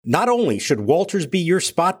Not only should Walters be your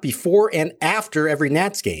spot before and after every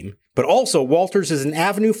Nats game, but also Walters is an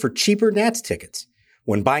avenue for cheaper Nats tickets.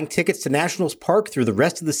 When buying tickets to Nationals Park through the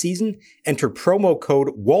rest of the season, enter promo code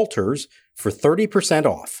WALTERS for 30%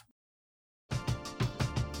 off.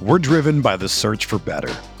 We're driven by the search for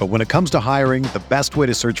better. But when it comes to hiring, the best way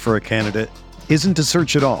to search for a candidate isn't to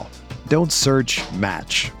search at all. Don't search,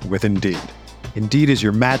 match with Indeed. Indeed is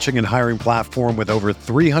your matching and hiring platform with over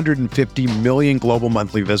 350 million global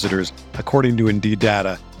monthly visitors, according to Indeed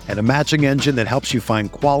data, and a matching engine that helps you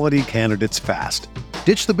find quality candidates fast.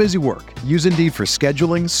 Ditch the busy work. Use Indeed for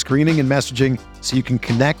scheduling, screening, and messaging so you can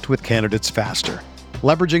connect with candidates faster.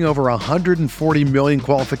 Leveraging over 140 million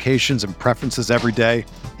qualifications and preferences every day,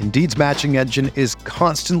 Indeed's matching engine is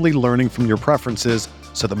constantly learning from your preferences,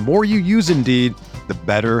 so the more you use Indeed, the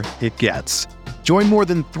better it gets. Join more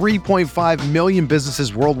than 3.5 million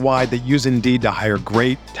businesses worldwide that use Indeed to hire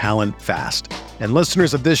great talent fast. And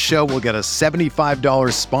listeners of this show will get a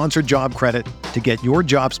 $75 sponsored job credit to get your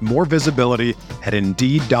jobs more visibility at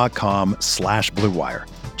Indeed.com/Blue Wire.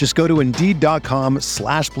 Just go to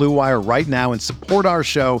Indeed.com/Blue Wire right now and support our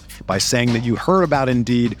show by saying that you heard about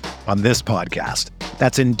Indeed on this podcast.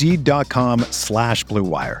 That's Indeed.com/Blue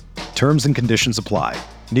Wire. Terms and conditions apply.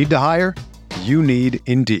 Need to hire? You need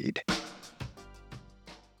Indeed.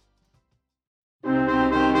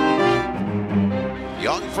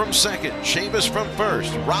 Young from second, Chavis from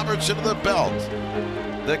first, Robertson to the belt.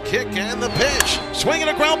 The kick and the pitch. Swinging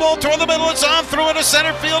a ground ball toward the middle. It's on through into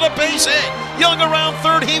center field. A base hit. Young around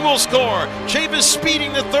third. He will score. Chavis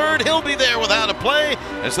speeding to third. He'll be there without a play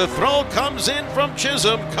as the throw comes in from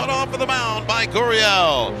Chisholm. Cut off of the mound by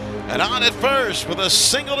Gurriel. And on at first with a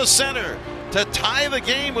single to center to tie the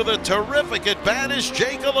game with a terrific at bat is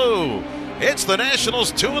Jake Alou. It's the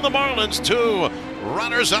Nationals 2 and the Marlins 2.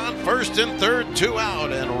 Runners on first and third, 2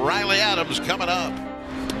 out, and Riley Adams coming up.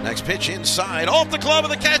 Next pitch inside, off the glove of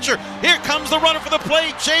the catcher. Here comes the runner for the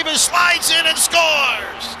plate. Chavis slides in and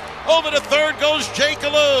scores. Over to third goes Jake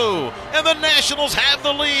Alou, and the Nationals have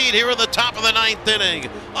the lead here in the top of the ninth inning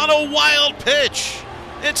on a wild pitch.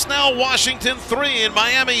 It's now Washington 3 and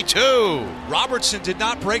Miami 2. Robertson did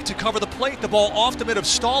not break to cover the plate. The ball off the mid of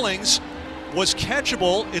Stallings was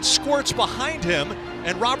catchable. It squirts behind him,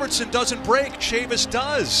 and Robertson doesn't break. Chavis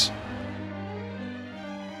does.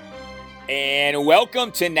 And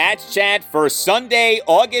welcome to Nats Chat for Sunday,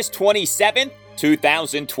 August 27th,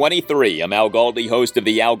 2023. I'm Al Galdi, host of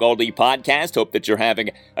the Al Galdi Podcast. Hope that you're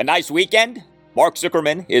having a nice weekend. Mark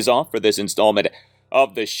Zuckerman is off for this installment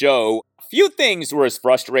of the show. Few things were as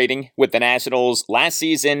frustrating with the Nationals last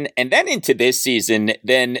season and then into this season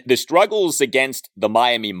than the struggles against the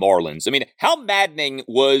Miami Marlins. I mean, how maddening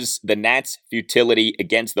was the Nats' futility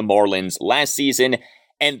against the Marlins last season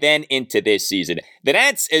and then into this season? The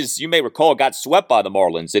Nats, as you may recall, got swept by the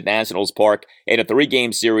Marlins at Nationals Park in a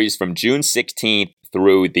 3-game series from June 16th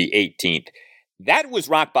through the 18th. That was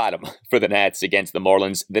rock bottom for the Nats against the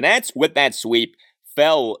Marlins. The Nats, with that sweep,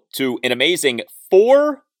 fell to an amazing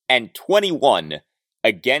 4-21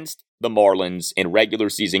 against the Marlins in regular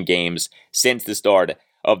season games since the start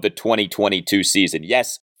of the 2022 season.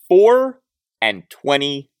 Yes, 4-21.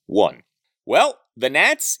 Well, the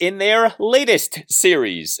Nats in their latest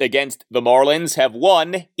series against the Marlins have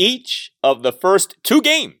won each of the first 2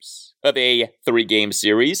 games of a 3-game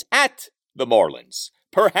series at the Marlins.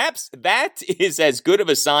 Perhaps that is as good of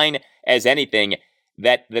a sign as anything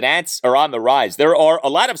that the Nats are on the rise. There are a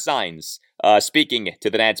lot of signs speaking to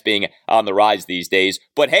the Nats being on the rise these days.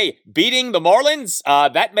 But hey, beating the Marlins,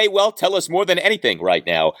 that may well tell us more than anything right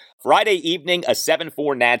now. Friday evening, a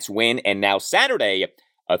 7-4 Nats win, and now Saturday,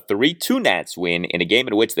 a 3-2 Nats win in a game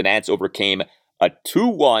in which the Nats overcame a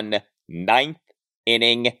 2-1 ninth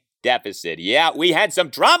inning deficit. Yeah, we had some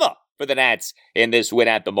drama for the Nats in this win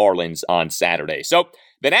at the Marlins on Saturday. So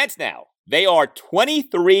the Nats now, they are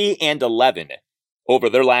 23-11 over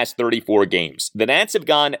their last 34 games. The Nats have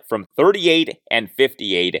gone from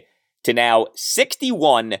 38-58 to now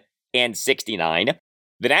 61-69.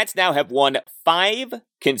 The Nats now have won 5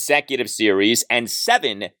 consecutive series and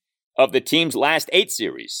 7 of the team's last 8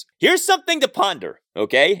 series. Here's something to ponder,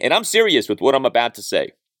 okay? And I'm serious with what I'm about to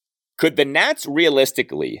say. Could the Nats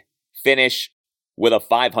realistically finish with a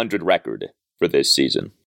 .500 record for this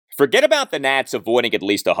season? Forget about the Nats avoiding at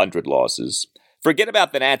least 100 losses. Forget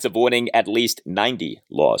about the Nats avoiding at least 90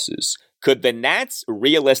 losses. Could the Nats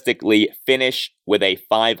realistically finish with a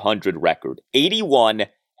 .500 record?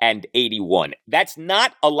 81-81. That's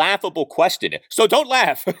not a laughable question, so don't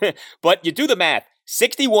laugh. But you do the math.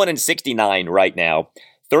 61-69 right now.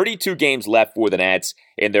 32 games left for the Nats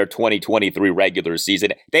in their 2023 regular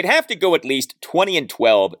season. They'd have to go at least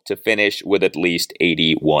 20-12 to finish with at least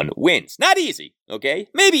 81 wins. Not easy, okay?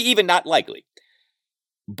 Maybe even not likely.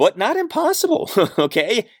 But not impossible,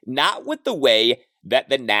 okay? Not with the way that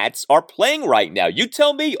the Nats are playing right now. You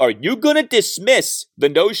tell me, are you going to dismiss the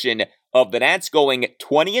notion of the Nats going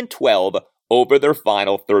 20-12 over their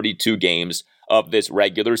final 32 games of this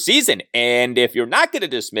regular season? And if you're not going to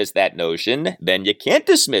dismiss that notion, then you can't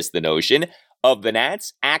dismiss the notion of the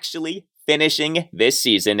Nats actually finishing this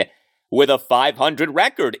season with a .500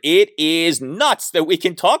 record. It is nuts that we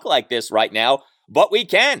can talk like this right now, but we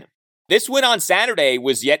can. This win on Saturday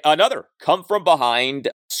was yet another come-from-behind,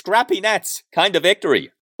 scrappy Nats kind of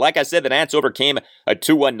victory. Like I said, the Nats overcame a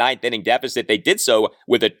 2-1 ninth inning deficit. They did so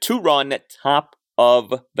with a 2-run top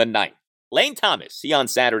of the ninth. Lane Thomas, he on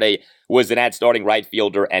Saturday was the Nats starting right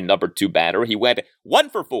fielder and number 2 batter. He went 1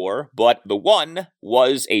 for 4, but the one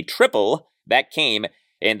was a triple that came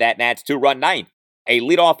in that Nats 2-run ninth. A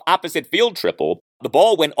leadoff opposite field triple. The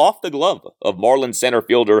ball went off the glove of Marlins center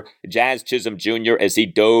fielder Jazz Chisholm Jr. as he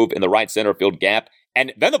dove in the right center field gap.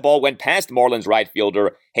 And then the ball went past Marlins right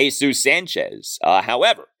fielder Jesus Sanchez.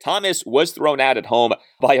 However, Thomas was thrown out at home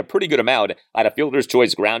by a pretty good amount on a fielder's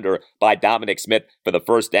choice grounder by Dominic Smith for the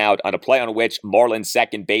first out on a play on which Marlins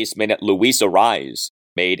second baseman Luis Arraez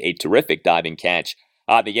made a terrific diving catch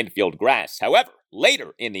on the infield grass. However,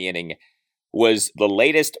 later in the inning was the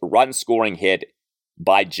latest run-scoring hit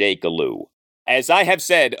by Jake Alu. As I have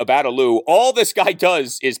said about Alu, all this guy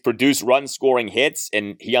does is produce run-scoring hits,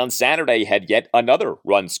 and he on Saturday had yet another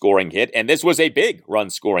run-scoring hit, and this was a big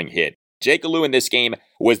run-scoring hit. Jake Alu in this game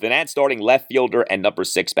was the Nats starting left fielder and number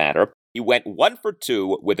 6 batter. He went 1 for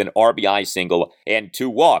 2 with an RBI single and 2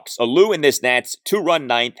 walks. Alu in this Nats 2-run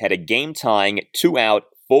ninth had a game-tying 2-out,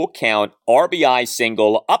 full-count RBI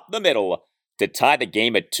single up the middle to tie the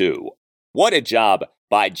game at 2. What a job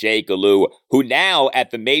by Jake Alu, who now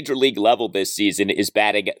at the major league level this season is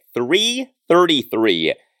batting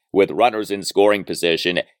 .333 with runners in scoring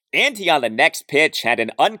position. And he on the next pitch had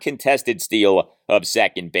an uncontested steal of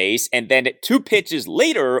second base. And then 2 pitches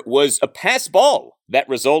later was a pass ball that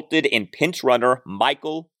resulted in pinch runner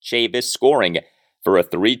Michael Chavis scoring for a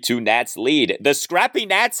 3-2 Nats lead. The scrappy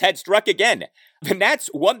Nats had struck again. The Nats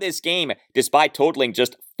won this game despite totaling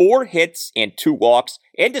just 4 hits and 2 walks,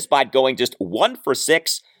 and despite going just 1 for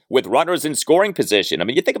 6 with runners in scoring position. I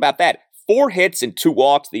mean, you think about that. 4 hits and 2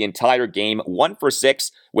 walks the entire game, 1 for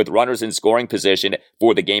 6 with runners in scoring position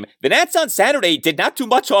for the game. The Nats on Saturday did not do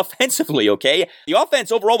much offensively, okay? The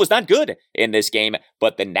offense overall was not good in this game,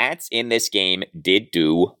 but the Nats in this game did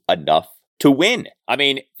do enough to win. I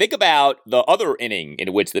mean, think about the other inning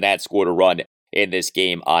in which the Nats scored a run in this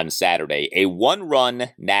game on Saturday. A 1-run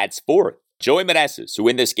Nats 4th. Joey Meneses, who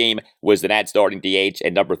in this game was the Nats starting DH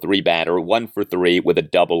and number 3 batter, 1 for 3 with a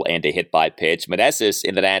double and a hit by pitch. Meneses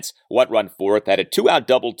in the Nats 1-run 4th had a 2-out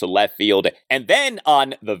double to left field, and then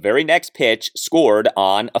on the very next pitch scored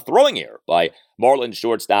on a throwing error by Marlins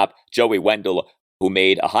shortstop Joey Wendle, who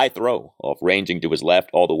made a high throw off ranging to his left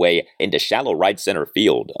all the way into shallow right center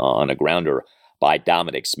field on a grounder by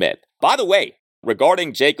Dominic Smith. By the way,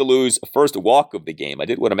 regarding Jake Alu's first walk of the game, I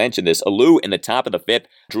did want to mention this. Alu in the top of the 5th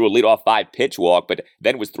drew a leadoff 5-pitch walk, but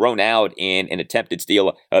then was thrown out in an attempted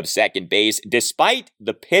steal of second base, despite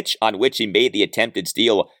the pitch on which he made the attempted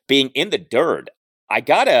steal being in the dirt. I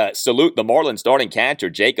gotta salute the Marlins starting catcher,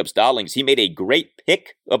 Jacob Stallings. He made a great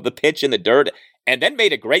pick of the pitch in the dirt and then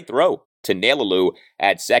made a great throw to nail Alu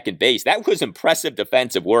at second base. That was impressive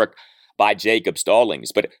defensive work by Jacob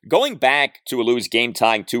Stallings. But going back to Alu's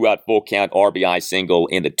game-tying 2-out full-count RBI single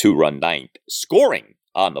in the 2-run ninth, scoring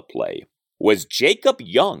on the play was Jacob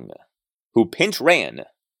Young, who pinch ran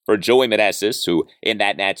for Joey Meneses, who in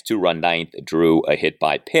that Nats 2-run ninth drew a hit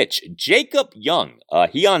by pitch. Jacob Young,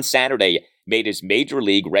 he on Saturday made his major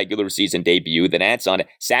league regular season debut. The Nats on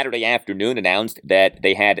Saturday afternoon announced that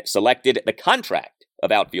they had selected the contract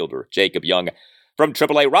of outfielder Jacob Young from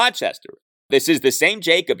AAA Rochester. This is the same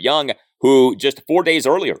Jacob Young who just 4 days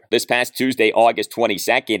earlier, this past Tuesday, August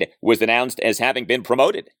 22nd, was announced as having been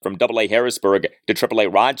promoted from AA Harrisburg to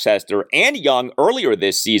AAA Rochester, and Young earlier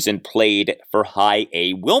this season played for High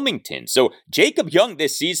A Wilmington. So Jacob Young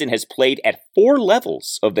this season has played at 4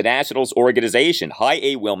 levels of the Nationals organization: High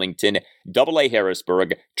A Wilmington, AA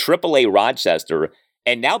Harrisburg, AAA Rochester,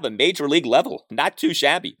 and now the major league level. Not too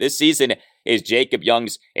shabby. This season, is Jacob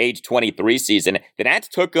Young's age 23 season. The Nats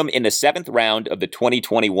took him in the 7th round of the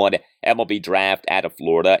 2021 MLB draft out of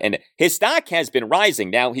Florida, and his stock has been rising.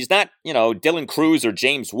 Now, he's not, Dylan Cruz or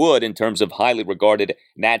James Wood in terms of highly regarded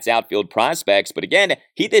Nats outfield prospects, but again,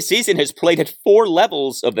 he this season has played at 4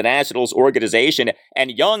 levels of the Nationals organization,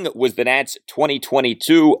 and Young was the Nats'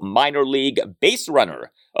 2022 minor league base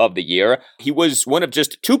runner of the year. He was one of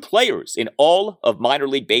just 2 players in all of minor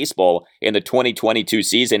league baseball in the 2022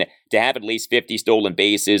 season to have at least 50 stolen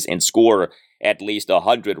bases and score at least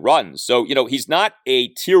 100 runs. So, he's not a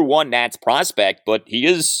tier 1 Nats prospect, but he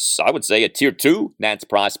is, I would say, a tier 2 Nats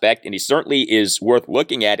prospect, and he certainly is worth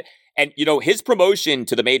looking at. And, his promotion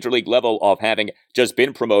to the major league level of having just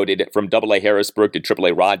been promoted from AA Harrisburg to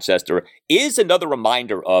AAA Rochester is another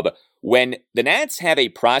reminder of when the Nats have a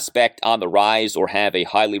prospect on the rise or have a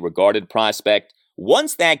highly regarded prospect,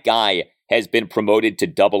 once that guy has been promoted to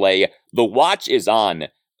AA, the watch is on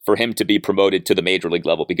for him to be promoted to the major league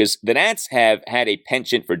level, because the Nats have had a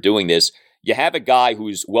penchant for doing this. You have a guy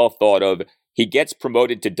who's well thought of, he gets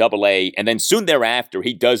promoted to AA, and then soon thereafter,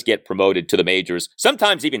 he does get promoted to the majors,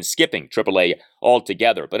 sometimes even skipping AAA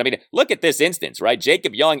altogether. But look at this instance, right?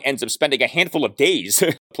 Jacob Young ends up spending a handful of days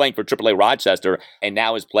playing for AAA Rochester, and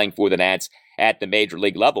now is playing for the Nats at the major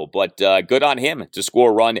league level. But good on him to score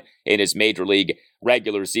a run in his major league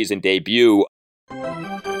regular season debut.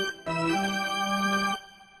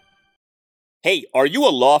 Hey, are you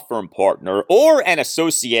a law firm partner or an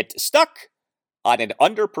associate stuck on an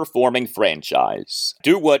underperforming franchise?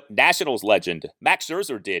 Do what Nationals legend Max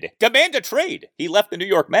Scherzer did. Demand a trade. He left the New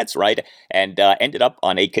York Mets, right? And ended up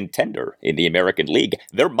on a contender in the American League.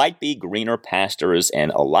 There might be greener pastures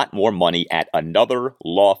and a lot more money at another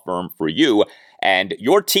law firm for you and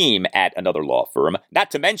your team at another law firm,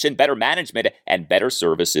 not to mention better management and better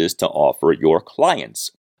services to offer your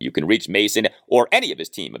clients. You can reach Mason or any of his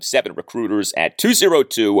team of 7 recruiters at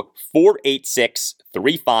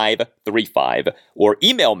 202-486-3535 or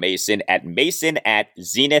email Mason at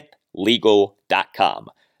mason@zenithlegal.com.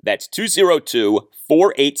 That's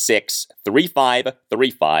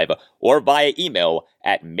 202-486-3535 or via email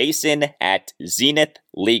at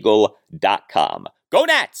mason@zenithlegal.com. Go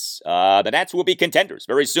Nats! The Nats will be contenders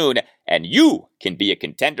very soon, and you can be a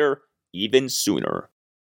contender even sooner.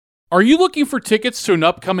 Are you looking for tickets to an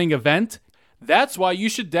upcoming event? That's why you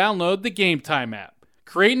should download the Game Time app.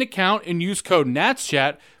 Create an account and use code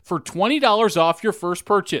NATSCHAT for $20 off your first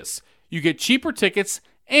purchase. You get cheaper tickets,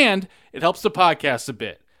 and it helps the podcast a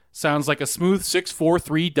bit. Sounds like a smooth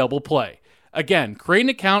 643 double play. Again, create an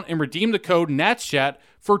account and redeem the code NATSCHAT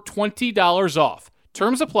for $20 off.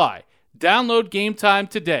 Terms apply. Download Game Time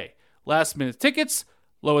today. Last minute tickets,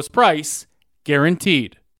 lowest price,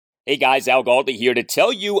 guaranteed. Hey guys, Al Galdi here to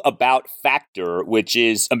tell you about Factor, which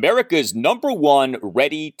is America's #1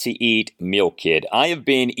 ready-to-eat meal kit. I have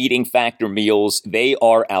been eating Factor meals. They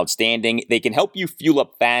are outstanding. They can help you fuel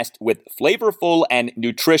up fast with flavorful and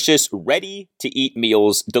nutritious ready-to-eat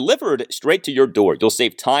meals delivered straight to your door. You'll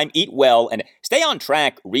save time, eat well, and stay on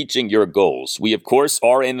track reaching your goals. We, of course,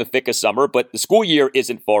 are in the thick of summer, but the school year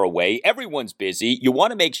isn't far away. Everyone's busy. You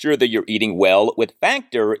want to make sure that you're eating well. With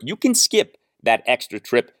Factor, you can skip that extra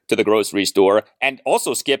trip to the grocery store and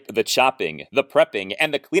also skip the chopping, the prepping,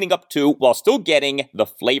 and the cleaning up too, while still getting the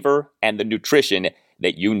flavor and the nutrition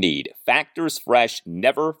that you need. Factor's fresh,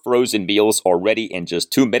 never frozen meals are ready in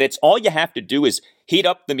just 2 minutes. All you have to do is heat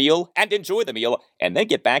up the meal and enjoy the meal, and then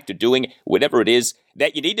get back to doing whatever it is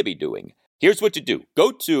that you need to be doing. Here's what you do.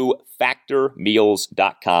 Go to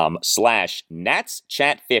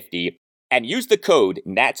factormeals.com/NatsChat50 and use the code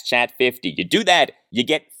NatsChat50. You do that, you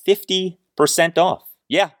get 50% off.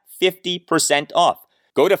 Yeah, 50% off.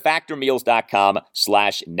 Go to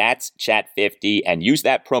factormeals.com/NatsChat50 and use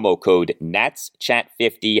that promo code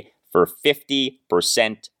NatsChat50 for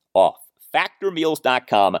 50% off.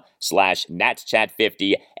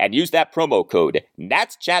 Factormeals.com/NatsChat50 and use that promo code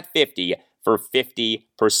NatsChat50 for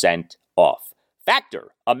 50% off.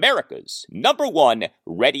 Factor, America's #1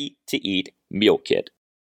 ready-to-eat meal kit.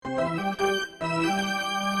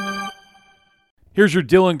 Here's your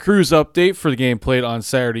Dylan Cruz update for the game played on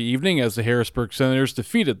Saturday evening as the Harrisburg Senators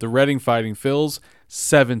defeated the Reading Fighting Phils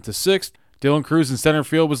 7-6. Dylan Cruz in center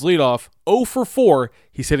field was leadoff, 0 for 4.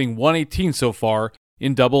 He's hitting .118 so far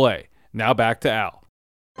in AA. Now back to Al.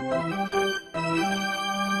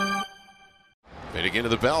 Fading into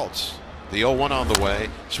the belt. The 0-1 on the way.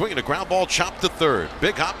 Swinging a ground ball, chopped to third.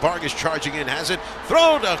 Big Hop Vargas charging in, has it.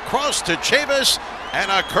 Thrown across to Chavis. And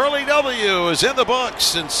a curly W is in the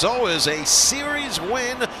books. And so is a series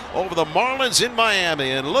win over the Marlins in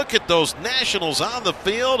Miami. And look at those Nationals on the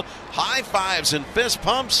field. High fives and fist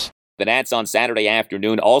pumps. The Nats on Saturday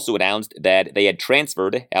afternoon also announced that they had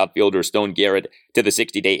transferred outfielder Stone Garrett to the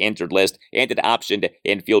 60-day injured list and had optioned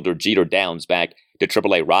infielder Jeter Downs back to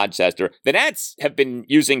AAA Rochester. The Nats have been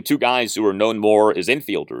using two guys who are known more as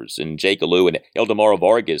infielders, in Jake Alu and Ildemaro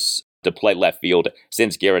Vargas, to play left field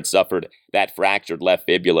since Garrett suffered that fractured left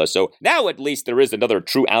fibula. So now at least there is another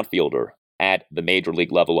true outfielder at the major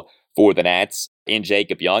league level for the Nats in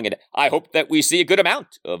Jacob Young, and I hope that we see a good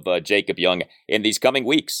amount of Jacob Young in these coming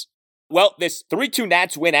weeks. Well, this 3-2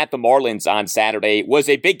 Nats win at the Marlins on Saturday was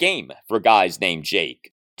a big game for guys named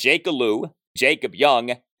Jake. Jake Alu, Jacob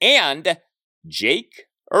Young, and Jake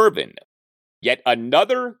Irvin. Yet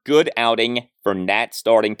another good outing for Nats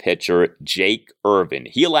starting pitcher Jake Irvin.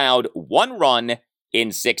 He allowed 1 run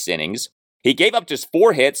in 6 innings. He gave up just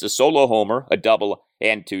 4 hits, a solo homer, a double,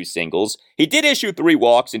 and 2 singles. He did issue 3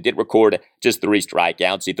 walks and did record just 3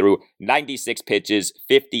 strikeouts. He threw 96 pitches,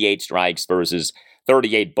 58 strikes versus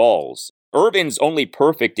 38 balls. Irvin's only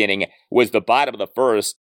perfect inning was the bottom of the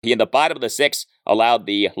first. He, in the bottom of the 6th, allowed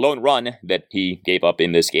the lone run that he gave up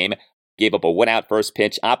in this game. Gave up a 1-out first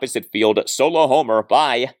pitch, opposite field solo homer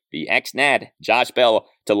by the ex-Nat, Josh Bell,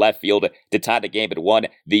 to left field to tie the game at 1.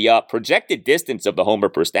 The projected distance of the homer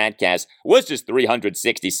per Statcast was just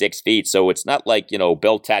 366 feet, so it's not like,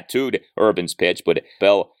 Bell tattooed Irvin's pitch, but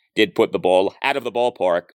Bell did put the ball out of the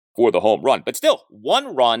ballpark for the home run. But still,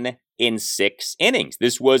 1 run in 6 innings.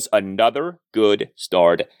 This was another good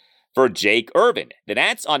start for Jake Irvin. The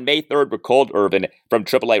Nats on May 3rd recalled Irvin from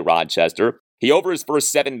AAA Rochester. He, over his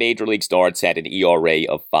first 7 major league starts, had an ERA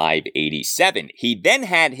of 5.87. He then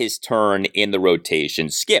had his turn in the rotation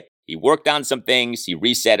skip. He worked on some things, he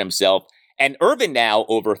reset himself, and Irvin now,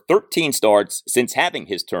 over 13 starts since having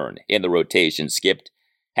his turn in the rotation skipped,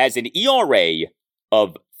 has an ERA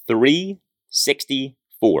of 3.64.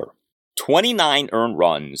 29 earned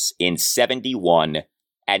runs in 71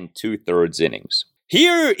 2/3 innings.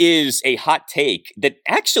 Here is a hot take that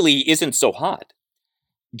actually isn't so hot.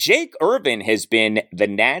 Jake Irvin has been the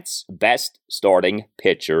Nats' best starting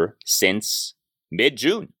pitcher since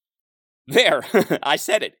mid-June. There, I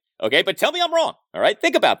said it. Okay, but tell me I'm wrong. All right,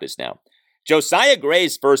 think about this now. Josiah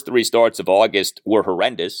Gray's first 3 starts of August were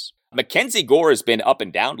horrendous. Mackenzie Gore has been up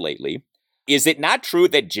and down lately. Is it not true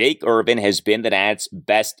that Jake Irvin has been the Nats'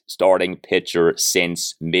 best starting pitcher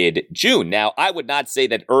since mid-June? Now, I would not say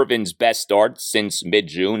that Irvin's best starts since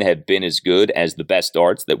mid-June have been as good as the best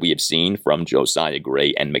starts that we have seen from Josiah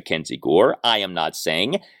Gray and Mackenzie Gore. I am not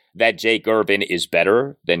saying that Jake Irvin is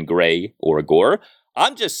better than Gray or Gore.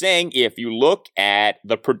 I'm just saying if you look at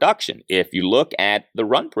the production, if you look at the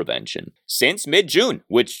run prevention since mid-June,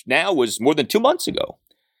 which now was more than 2 months ago,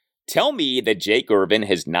 tell me that Jake Irvin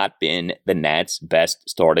has not been the Nats' best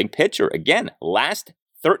starting pitcher. Again, last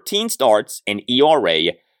 13 starts, an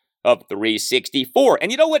ERA of 3.64.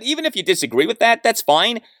 And you know what? Even if you disagree with that, that's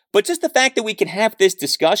fine. But just the fact that we can have this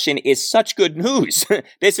discussion is such good news.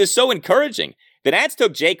 This is so encouraging. The Nats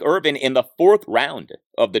took Jake Irvin in the 4th round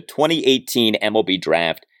of the 2018 MLB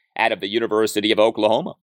draft out of the University of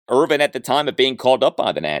Oklahoma. Irvin, at the time of being called up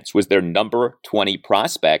by the Nats, was their number 20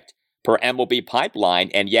 prospect per MLB pipeline,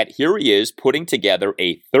 and yet here he is putting together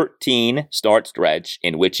a 13-start stretch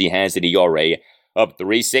in which he has an ERA of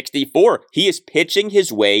 3.64. He is pitching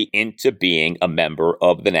his way into being a member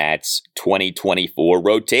of the Nats' 2024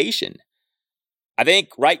 rotation. I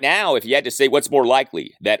think right now, if you had to say what's more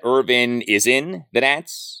likely, that Irvin is in the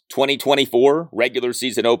Nats' 2024 regular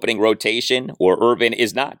season opening rotation, or Irvin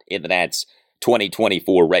is not in the Nats'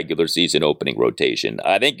 2024 regular season opening rotation,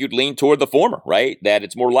 I think you'd lean toward the former, right? That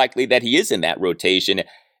it's more likely that he is in that rotation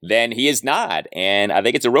than he is not. And I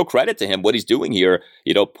think it's a real credit to him what he's doing here,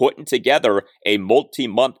 putting together a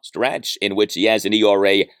multi-month stretch in which he has an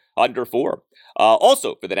ERA under 4.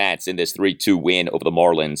 Also for the Nats in this 3-2 win over the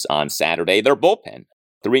Marlins on Saturday, their bullpen.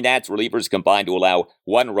 3 Nats relievers combined to allow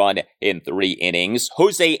 1 run in 3 innings.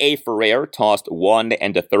 Jose A. Ferrer tossed 1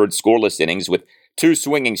 1/3 scoreless innings with 2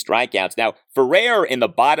 swinging strikeouts. Now, Ferrer in the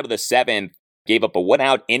bottom of the 7th gave up a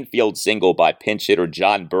 1-out infield single by pinch hitter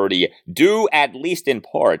John Birdie, due at least in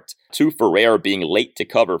part to Ferrer being late to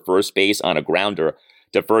cover first base on a grounder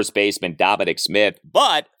to first baseman Dominic Smith.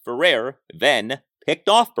 But Ferrer then picked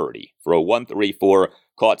off Birdie for a 1-3-4,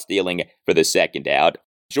 caught stealing for the 2nd out.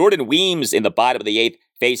 Jordan Weems in the bottom of the 8th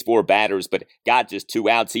faced 4 batters, but got just 2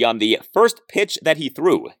 outs. He, on the first pitch that he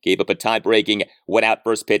threw, gave up a tie-breaking 1-out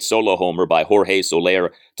first pitch solo homer by Jorge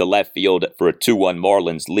Soler to left field for a 2-1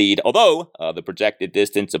 Marlins lead, although the projected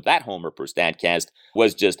distance of that homer per Statcast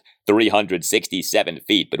was just 367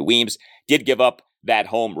 feet. But Weems did give up that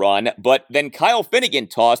home run, but then Kyle Finnegan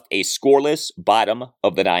tossed a scoreless bottom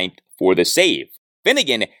of the 9th for the save.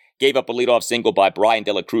 Finnegan gave up a leadoff single by Brian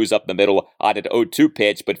De La Cruz up the middle on an 0-2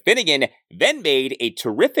 pitch, but Finnegan then made a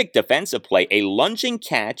terrific defensive play, a lunging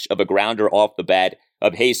catch of a grounder off the bat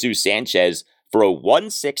of Jesus Sanchez for a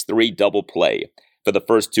 1-6-3 double play for the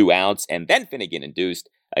first 2 outs, and then Finnegan induced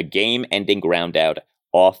a game-ending ground out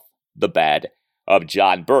off the bat of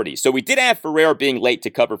Jon Berti. So we did have Ferrer being late to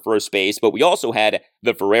cover first base, but we also had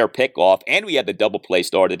the Ferrer pickoff, and we had the double play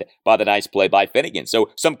started by the nice play by Finnegan. So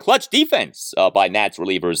some clutch defense by Nats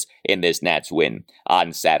relievers in this Nats win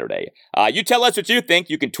on Saturday. You tell us what you think.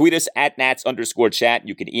 You can tweet us at Nats_chat.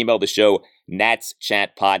 You can email the show,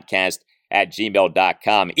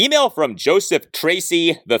 natschatpodcast@gmail.com. Email from Joseph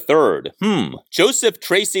Tracy III. Joseph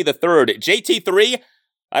Tracy III. JT3?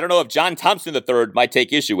 I don't know if John Thompson III might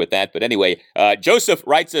take issue with that, but anyway, Joseph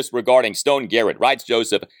writes us regarding Stone Garrett. Writes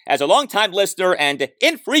Joseph, as a longtime listener and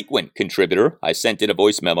infrequent contributor, I sent in a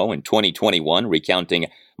voice memo in 2021 recounting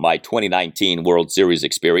my 2019 World Series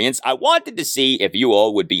experience. I wanted to see if you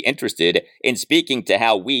all would be interested in speaking to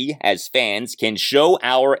how we, as fans, can show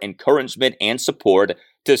our encouragement and support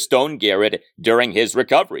to Stone Garrett during his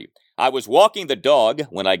recovery. I was walking the dog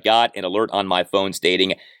when I got an alert on my phone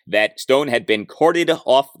stating that Stone had been carted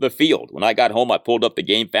off the field. When I got home, I pulled up the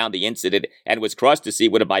game, found the incident, and was crushed to see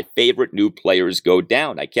one of my favorite new players go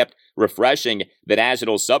down. I kept refreshing the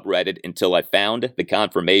National subreddit until I found the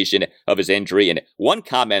confirmation of his injury, and one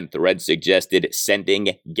comment thread suggested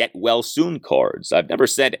sending get well soon cards. I've never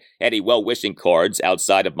sent any well-wishing cards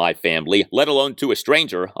outside of my family, let alone to a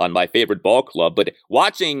stranger on my favorite ball club, but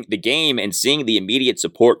watching the game and seeing the immediate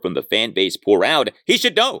support from the fan base pour out, he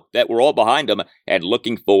should know that we're all behind him and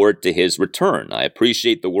looking forward to his return. I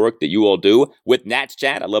appreciate the work that you all do with Nats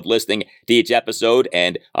Chat. I love listening to each episode,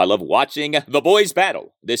 and I love watching the boys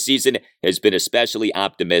battle. This season has been especially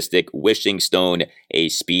optimistic, wishing Stone a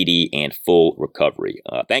speedy and full recovery.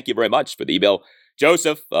 Thank you very much for the email,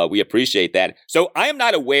 Joseph. We appreciate that. So I am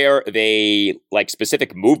not aware of a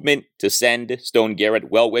specific movement to send Stone Garrett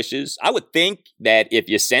well wishes. I would think that if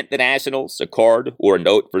you sent the Nationals a card or a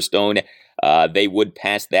note for Stone, they would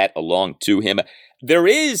pass that along to him. There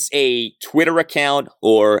is a Twitter account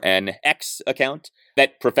or an X account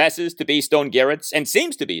that professes to be Stone Garrett's and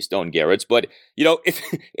seems to be Stone Garrett's, but,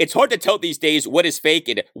 it's hard to tell these days what is fake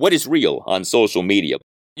and what is real on social media.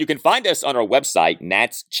 You can find us on our website,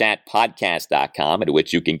 natschatpodcast.com, at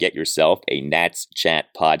which you can get yourself a Nats Chat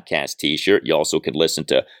Podcast t-shirt. You also can listen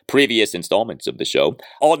to previous installments of the show.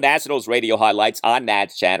 All Nationals radio highlights on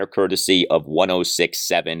Nats Chat are courtesy of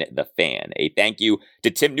 106.7 The Fan. A thank you to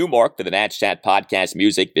Tim Newmark for the Nats Chat Podcast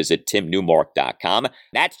music. Visit timnewmark.com.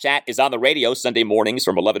 Nats Chat is on the radio Sunday mornings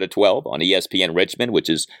from 11 to 12 on ESPN Richmond, which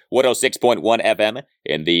is 106.1 FM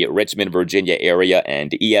in the Richmond, Virginia area,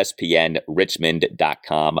 and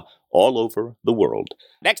ESPNRichmond.com all over the world.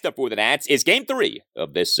 Next up for the Nats is Game 3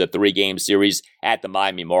 of this 3-game series at the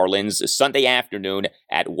Miami Marlins. Sunday afternoon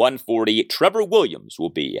at 1:40, Trevor Williams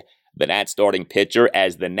will be the Nats starting pitcher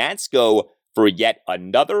as the Nats go for yet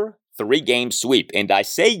another 3-game sweep. And I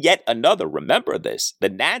say yet another, remember this, the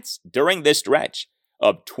Nats during this stretch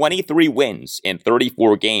of 23 wins in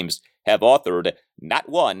 34 games have authored not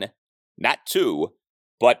one, not two,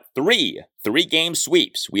 but 3-game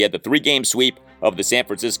sweeps. We had the 3-game sweep of the San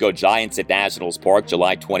Francisco Giants at Nationals Park,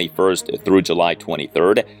 July 21st through July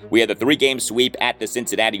 23rd. We had the 3-game sweep at the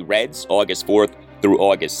Cincinnati Reds, August 4th through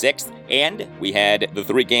August 6th. And we had the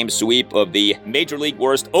 3-game sweep of the Major League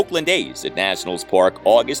worst Oakland A's at Nationals Park,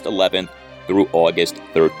 August 11th through August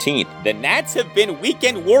 13th. The Nats have been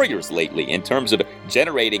weekend warriors lately in terms of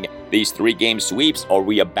generating these 3-game sweeps. Are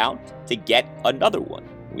we about to get another one?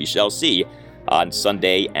 We shall see on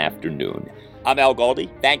Sunday afternoon. I'm Al Galdi.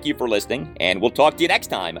 Thank you for listening, and we'll talk to you next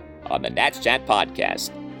time on the Nats Chat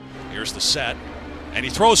Podcast. Here's the set, and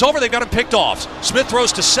he throws over. They've got him picked off. Smith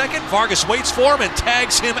throws to second. Vargas waits for him and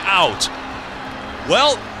tags him out.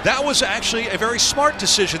 Well, that was actually a very smart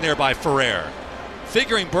decision there by Ferrer.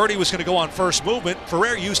 Figuring Berti was going to go on first movement,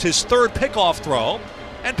 Ferrer used his third pickoff throw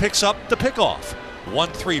and picks up the pickoff.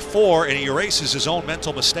 1-3-4, and he erases his own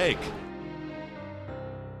mental mistake.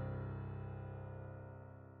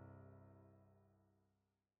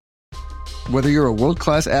 Whether you're a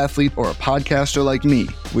world-class athlete or a podcaster like me,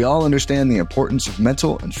 we all understand the importance of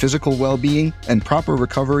mental and physical well-being and proper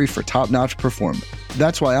recovery for top-notch performance.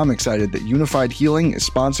 That's why I'm excited that Unified Healing is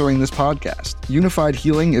sponsoring this podcast. Unified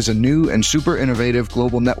Healing is a new and super innovative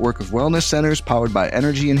global network of wellness centers powered by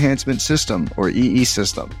Energy Enhancement System, or EE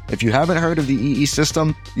System. If you haven't heard of the EE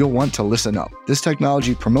System, you'll want to listen up. This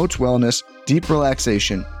technology promotes wellness, deep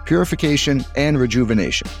relaxation, purification, and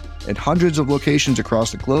rejuvenation. In hundreds of locations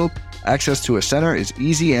across the globe, access to a center is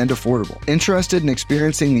easy and affordable. Interested in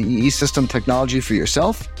experiencing the EE System technology for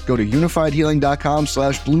yourself? Go to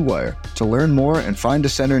unifiedhealing.com/bluewire to learn more and find a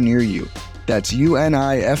center near you. That's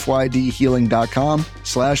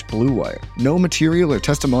unifydhealing.com/bluewire. No material or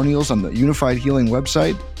testimonials on the Unified Healing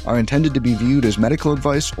website are intended to be viewed as medical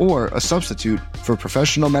advice or a substitute for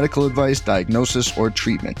professional medical advice, diagnosis, or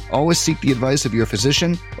treatment. Always seek the advice of your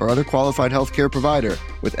physician or other qualified healthcare provider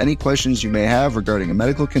with any questions you may have regarding a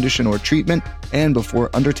medical condition or treatment and before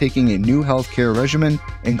undertaking a new healthcare regimen,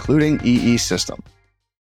 including EE System.